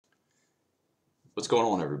What's going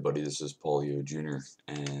on, everybody? This is Paulio Jr.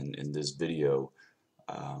 and in this video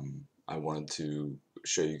I wanted to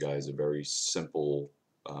show you guys a very simple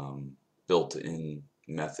built-in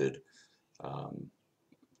method. Um,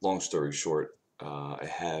 Long story short,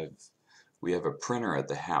 we have a printer at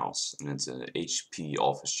the house, and it's an HP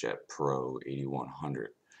OfficeJet Pro 8100.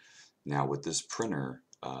 Now with this printer,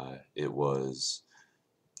 it was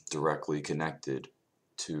directly connected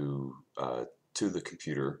to the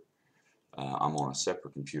computer. I'm on a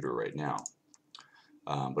separate computer right now.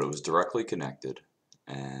 But it was directly connected,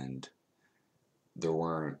 and there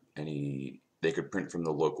weren't any, they could print from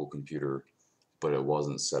the local computer, but it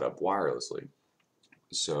wasn't set up wirelessly.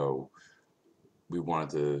 So we wanted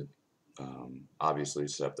to obviously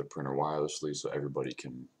set up the printer wirelessly so everybody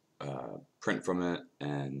can print from it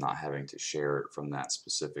and not having to share it from that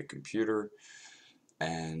specific computer.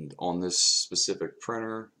 And on this specific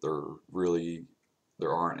printer,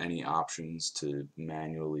 there aren't any options to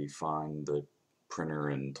manually find the printer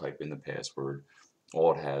and type in the password.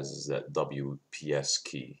 All it has is that WPS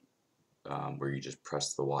key, where you just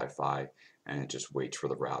press the Wi-Fi and it just waits for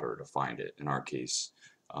the router to find it. In our case,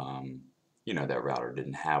 um, that router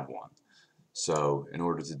didn't have one. So in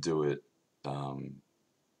order to do it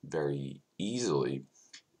very easily,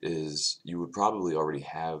 is you would probably already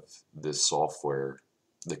have this software,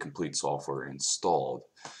 the complete software installed.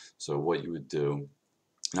 So what you would do,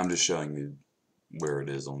 and I'm just showing you where it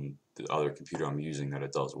is on the other computer I'm using that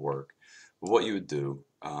it does work. But what you would do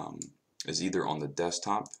is either on the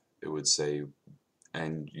desktop, it would say,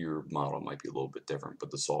 and your model might be a little bit different,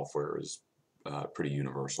 but the software is pretty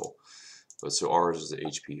universal. But so ours is the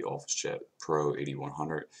HP OfficeJet Pro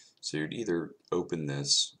 8100. So you'd either open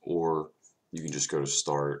this, or you can just go to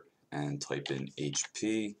Start and type in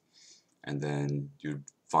HP, and then you'd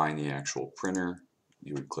find the actual printer.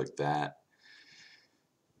 You would click that,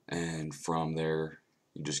 and from there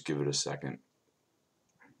you just give it a second.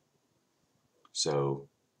 So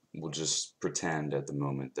we'll just pretend at the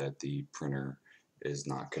moment that the printer is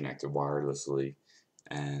not connected wirelessly,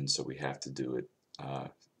 and so we have to do it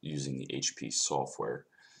using the HP software.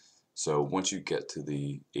 So once you get to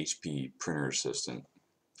the HP printer assistant,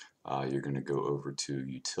 you're going to go over to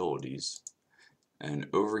Utilities, and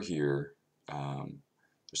over here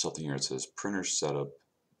there's something here that says Printer Setup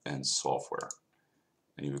and Software,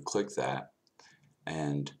 and you would click that.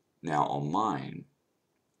 And now on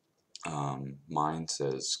mine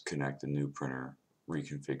says connect a new printer,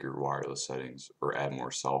 reconfigure wireless settings, or add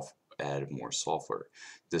more software.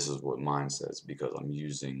 This is what mine says because I'm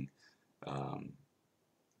using um,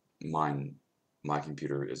 my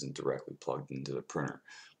computer isn't directly plugged into the printer.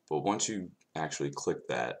 But once you actually click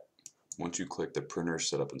that, once you click the printer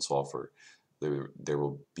setup and software, there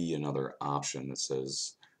will be another option that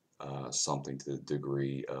says something to the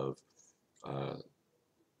degree of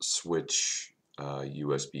switch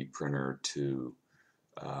USB printer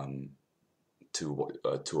um, to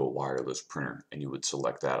a wireless printer, and you would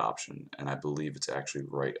select that option, and I believe it's actually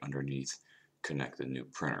right underneath connect the new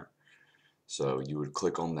printer. So you would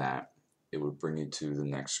click on that, it would bring you to the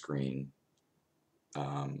next screen.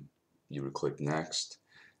 You would click next,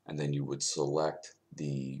 and then you would select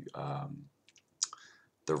the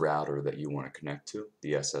router that you want to connect to.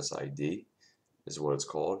 The SSID is what it's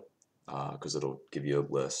called, because it'll give you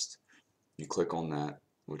a list. You click on that,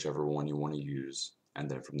 whichever one you want to use, and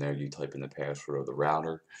then from there you type in the password of the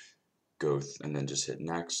router, and then just hit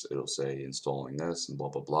next. It'll say installing this and blah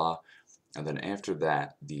blah blah, and then after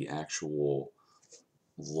that the actual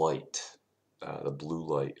light, the blue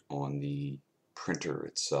light on the printer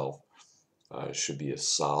itself should be a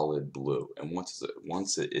solid blue, and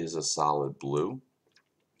once it is a solid blue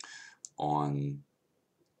on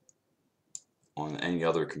any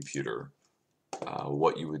other computer,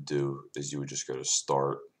 what you would do is you would just go to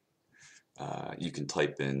Start. You can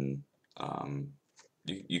type in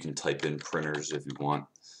you can type in printers if you want,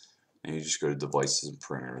 and you just go to Devices and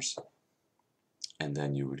Printers, and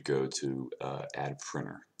then you would go to Add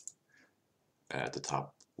Printer at the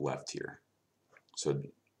top left here. So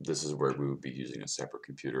this is where we would be using a separate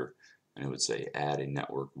computer, and it would say add a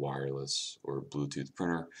network wireless or Bluetooth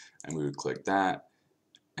printer, and we would click that,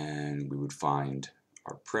 and we would find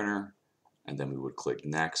our printer, and then we would click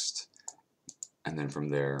next, and then from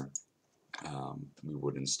there we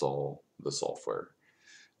would install the software.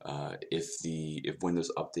 If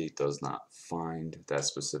Windows Update does not find that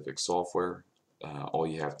specific software, all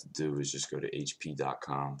you have to do is just go to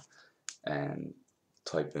hp.com and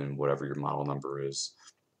type in whatever your model number is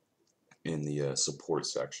in the support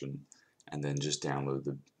section, and then just download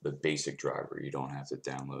the basic driver. You don't have to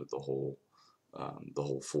download the whole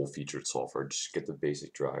full-featured software. Just get the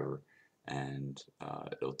basic driver, and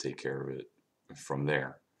it'll take care of it from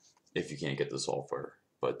there if you can't get the software.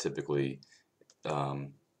 But typically,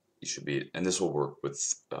 you should be, and this will work with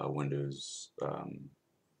Windows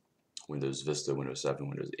Vista, Windows 7,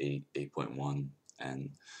 Windows 8, 8.1, and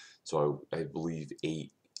so I believe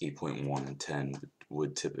 8, 8.1, and 10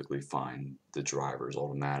 would typically find the drivers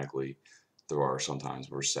automatically. There are some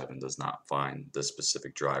times where 7 does not find the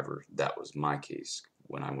specific driver. That was my case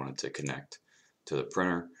when I wanted to connect to the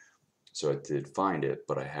printer. So I did find it,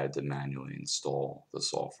 but I had to manually install the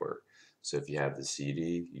software. So if you have the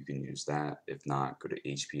CD, you can use that. If not, go to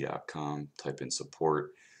hp.com, type in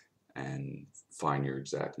support, and find your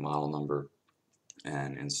exact model number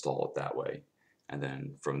and install it that way. And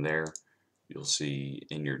then from there, you'll see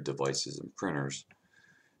in your devices and printers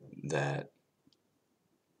that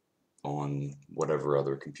on whatever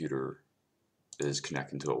other computer is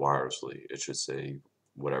connecting to it wirelessly, it should say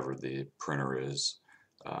whatever the printer is,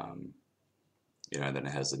 and then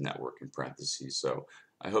it has the network in parentheses. So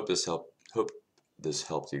I hope this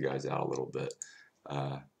helped you guys out a little bit.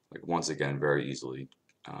 Like once again, very easily.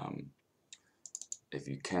 If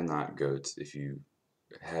you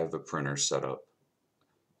have the printer set up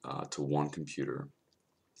to one computer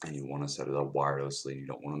and you want to set it up wirelessly, you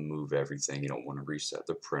don't want to move everything, you don't want to reset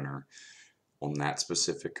the printer on that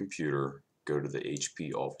specific computer, go to the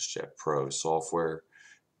HP OfficeJet Pro software,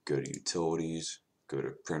 go to Utilities, go to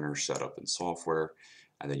Printer Setup and Software,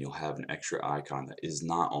 and then you'll have an extra icon that is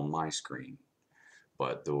not on my screen,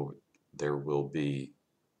 but there will be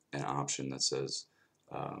an option that says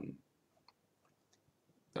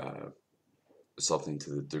something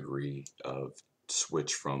to the degree of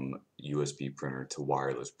switch from USB printer to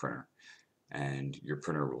wireless printer, and your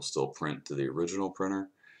printer will still print to the original printer,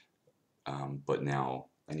 but now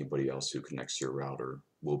anybody else who connects to your router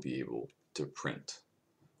will be able to print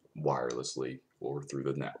wirelessly or through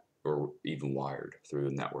the net, or even wired through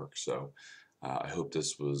the network. So I hope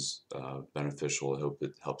this was beneficial. I hope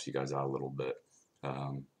it helps you guys out a little bit,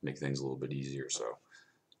 make things a little bit easier. So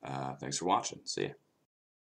thanks for watching. See ya.